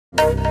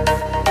Hello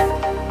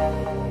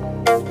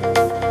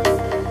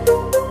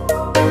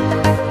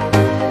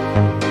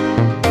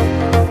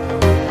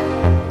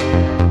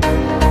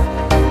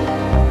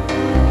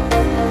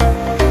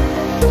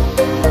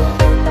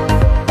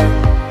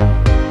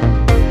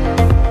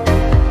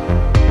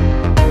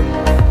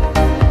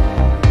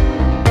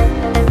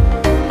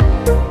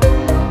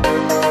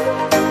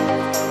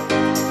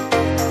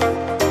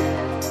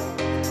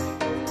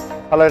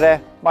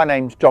there, my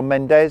name's Jon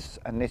Mendez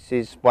and this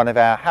is one of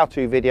our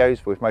how-to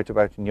videos with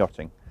motorboat and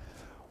yachting.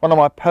 One of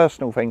my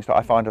personal things that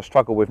I find I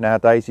struggle with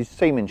nowadays is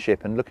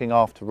seamanship and looking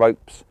after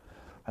ropes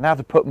and how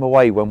to put them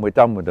away when we're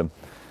done with them.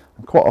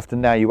 And quite often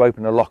now you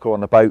open a locker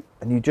on a boat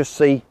and you just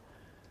see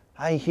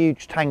a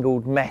huge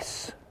tangled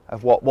mess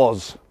of what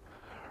was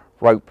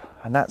rope,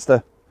 and that's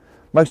the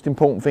most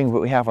important thing that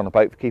we have on a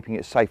boat for keeping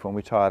it safe when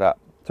we tie it up.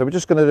 So we're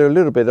just going to do a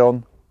little bit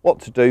on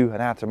what to do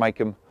and how to make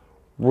them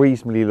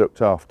reasonably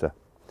looked after.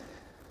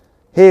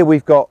 Here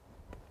we've got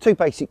two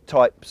basic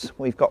types.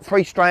 We've got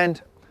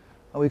 3-strand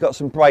and we've got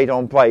some braid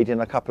on braid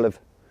in a couple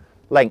of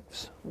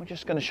lengths. We're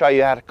just going to show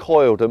you how to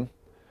coil them.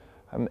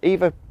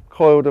 Either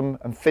coil them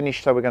and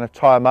finish so we're going to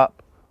tie them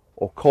up,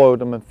 or coil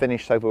them and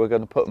finish so that we're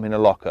going to put them in a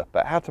locker.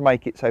 But how to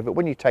make it so that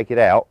when you take it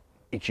out,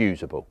 it's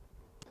usable.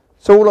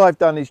 So all I've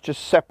done is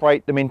just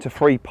separate them into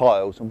 3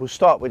 piles, and we'll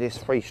start with this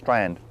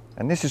 3-strand.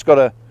 And this has got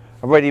a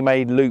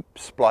ready-made loop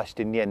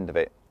spliced in the end of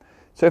it.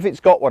 So if it's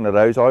got one of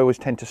those, I always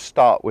tend to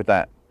start with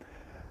that.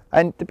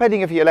 And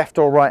depending if you're left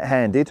or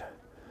right-handed,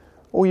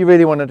 all you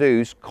really want to do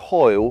is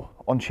coil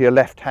onto your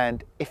left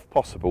hand if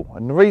possible.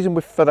 And the reason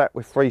for that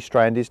with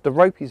 3-strand is the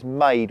rope is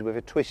made with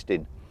a twist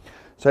in.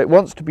 So it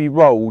wants to be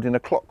rolled in a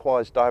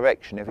clockwise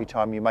direction every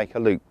time you make a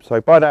loop. So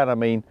by that I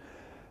mean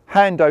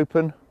hand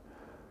open,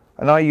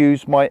 and I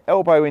use my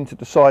elbow into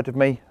the side of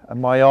me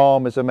and my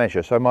arm as a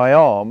measure. So my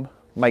arm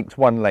makes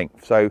one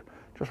length. So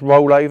just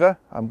roll over,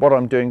 and what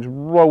I'm doing is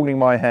rolling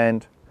my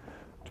hand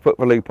to put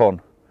the loop on.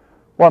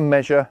 One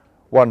measure,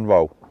 one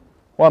roll,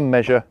 one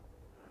measure,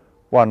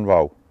 one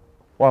roll,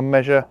 one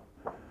measure,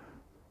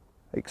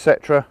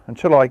 etc.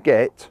 until I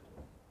get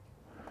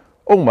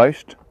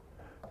almost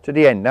to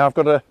the end. Now I've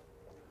got a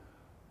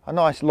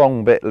nice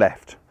long bit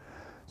left.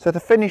 So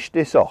to finish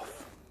this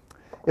off,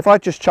 if I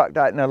just chuck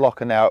that in a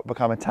locker now, it'll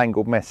become a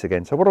tangled mess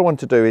again. So what I want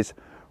to do is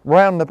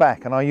round the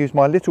back, and I use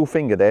my little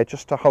finger there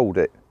just to hold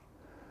it.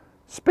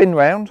 Spin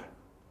round,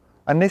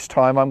 and this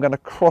time I'm going to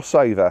cross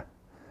over.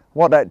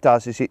 What that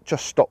does is it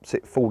just stops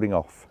it falling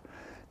off.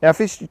 Now if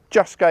this is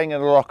just going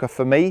in a locker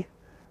for me,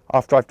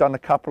 after I've done a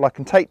couple, I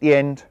can take the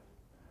end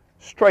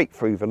straight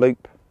through the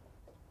loop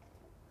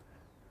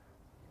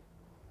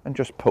and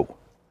just pull.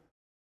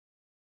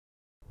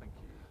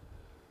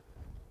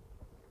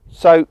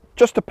 So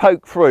just to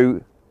poke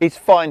through is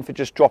fine for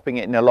just dropping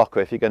it in a locker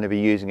if you're going to be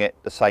using it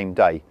the same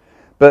day.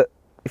 But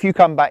if you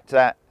come back to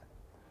that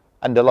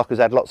and the locker's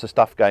had lots of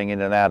stuff going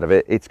in and out of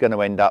it, it's going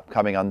to end up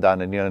coming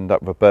undone and you'll end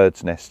up with a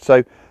bird's nest.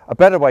 So a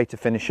better way to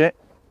finish it,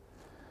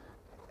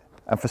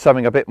 and for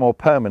something a bit more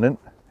permanent,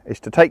 is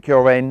to take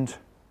your end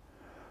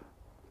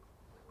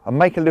and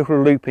make a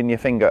little loop in your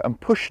finger and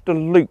push the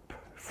loop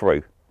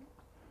through.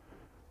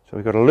 So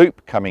we've got a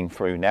loop coming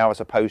through now as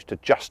opposed to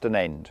just an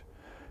end.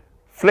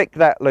 Flick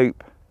that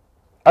loop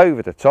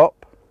over the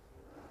top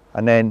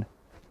and then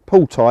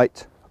pull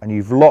tight, and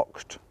you've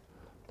locked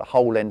the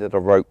whole end of the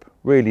rope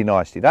really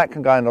nicely. That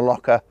can go in the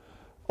locker,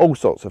 all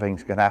sorts of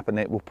things can happen.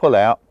 It will pull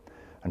out,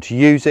 and to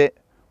use it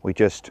we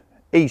just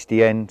ease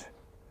the end,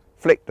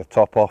 flick the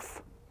top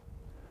off,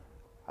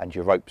 and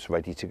your rope's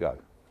ready to go.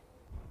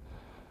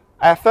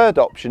 Our third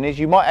option is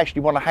you might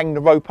actually want to hang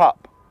the rope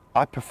up.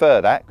 I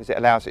prefer that because it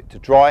allows it to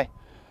dry,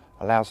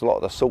 allows a lot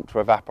of the salt to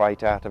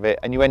evaporate out of it,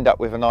 and you end up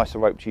with a nicer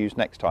rope to use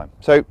next time.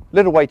 So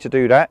little way to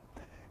do that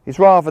is,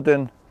 rather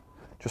than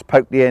just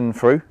poke the end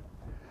through,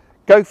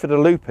 go for the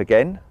loop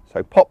again.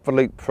 So pop the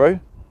loop through,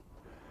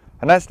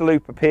 and as the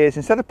loop appears,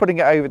 instead of putting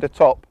it over the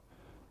top,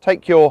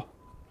 take your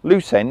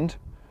loose end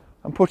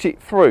and put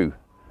it through.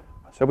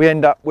 So we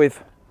end up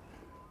with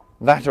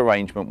that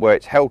arrangement where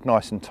it's held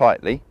nice and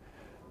tightly,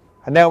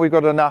 and now we've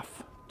got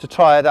enough to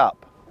tie it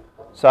up.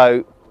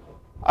 So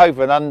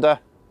over and under,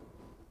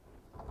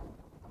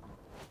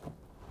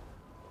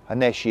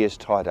 and there she is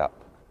tied up.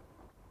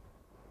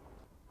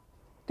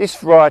 This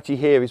variety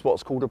here is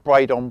what's called a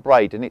braid on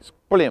braid, and it's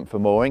brilliant for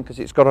mooring because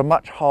it's got a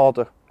much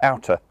harder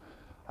outer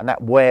and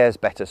that wears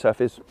better. So if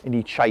there's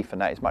any chafe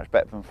and that, it's much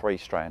better than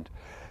 3-strand.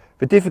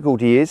 The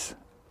difficulty is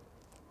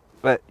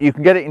that you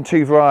can get it in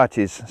 2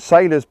 varieties.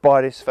 Sailors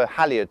buy this for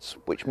halyards,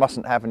 which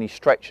mustn't have any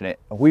stretch in it,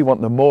 and we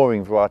want the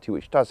mooring variety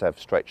which does have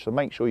stretch, so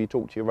make sure you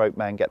talk to your rope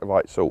man, get the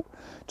right sort.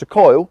 To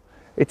coil,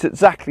 it's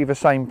exactly the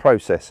same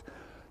process.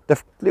 The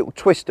little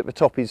twist at the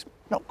top is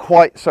not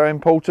quite so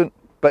important,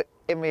 but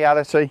in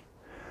reality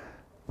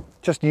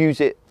just use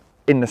it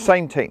in the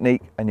same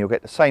technique and you'll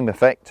get the same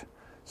effect.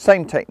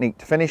 Same technique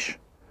to finish,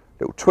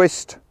 little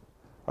twist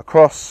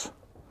across,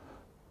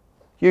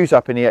 use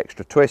up any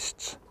extra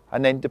twists,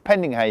 and then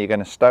depending how you're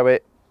going to stow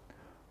it,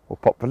 we'll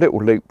pop the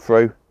little loop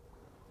through,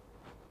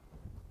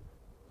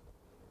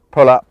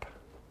 pull up,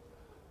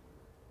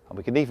 and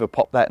we can either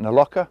pop that in a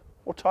locker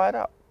or tie it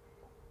up.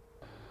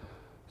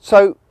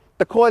 So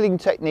the coiling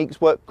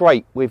techniques work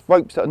great with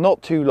ropes that are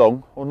not too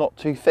long or not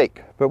too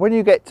thick, but when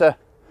you get to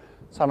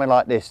something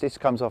like this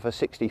comes off a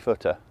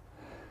 60-footer,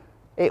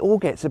 it all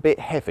gets a bit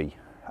heavy.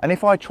 And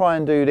if I try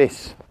and do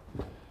this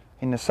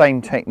in the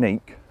same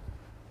technique,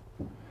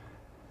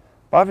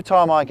 by the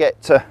time I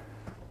get to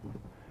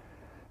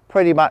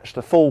pretty much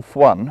the fourth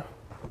one,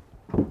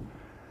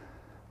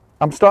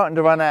 I'm starting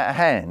to run out of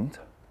hand,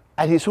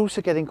 and it's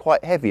also getting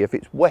quite heavy. If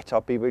it's wet,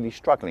 I'd be really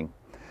struggling.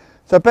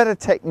 So a better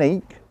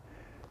technique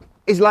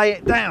is lay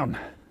it down.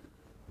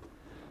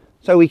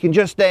 So we can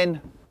just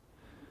then,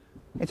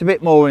 it's a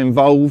bit more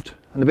involved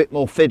and a bit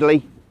more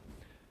fiddly,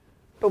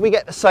 but we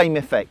get the same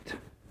effect.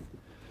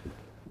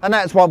 And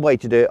that's one way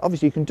to do it.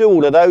 Obviously you can do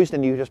all of those,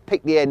 then you just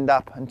pick the end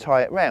up and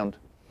tie it round.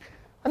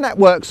 And that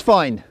works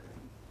fine.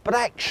 But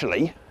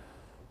actually,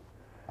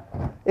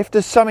 if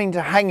there's something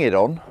to hang it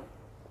on,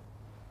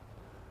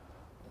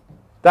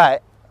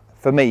 that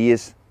for me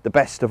is the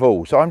best of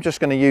all. So I'm just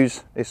going to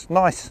use this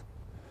nice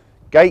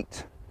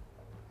gate,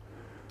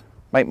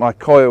 make my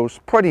coils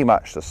pretty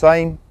much the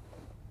same.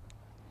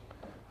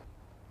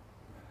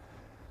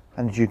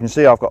 And as you can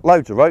see, I've got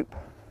loads of rope.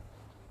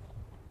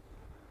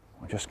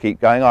 I'll just keep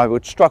going. I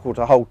would struggle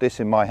to hold this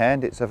in my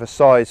hand. It's of a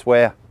size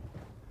where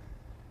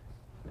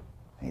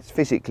it's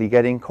physically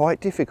getting quite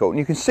difficult. And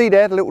you can see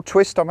there the little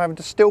twist I'm having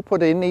to still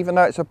put in, even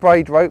though it's a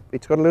braid rope.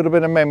 It's got a little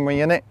bit of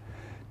memory in it.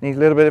 Needs a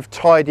little bit of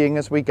tidying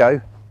as we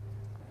go.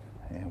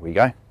 There we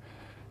go.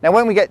 Now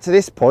when we get to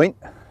this point,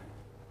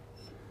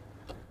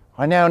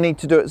 I now need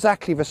to do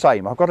exactly the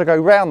same. I've got to go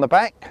round the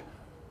back.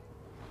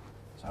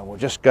 So we'll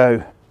just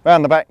go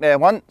round the back there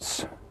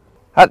once.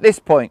 At this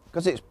point,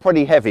 because it's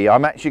pretty heavy,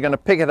 I'm actually going to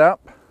pick it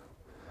up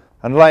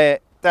and lay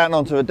it down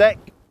onto the deck.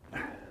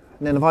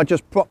 And then if I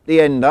just prop the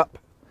end up,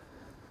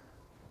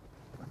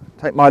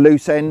 take my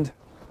loose end,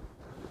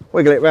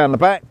 wiggle it round the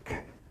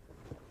back,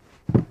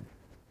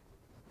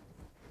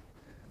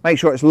 make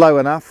sure it's low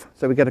enough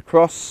so we get a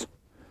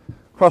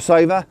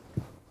crossover.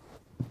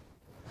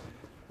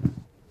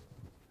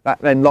 That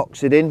then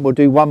locks it in. We'll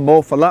do one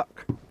more for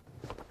luck.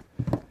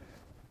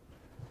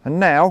 And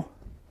now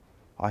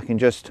I can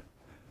just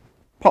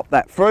pop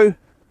that through,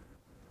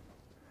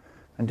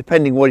 and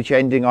depending which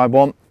ending I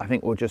want, I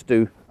think we'll just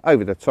do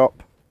over the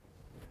top,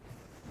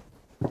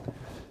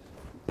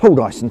 pull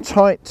nice and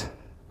tight,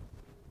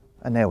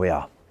 and there we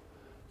are,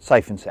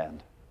 safe and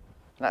sound.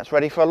 And that's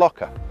ready for a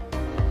locker.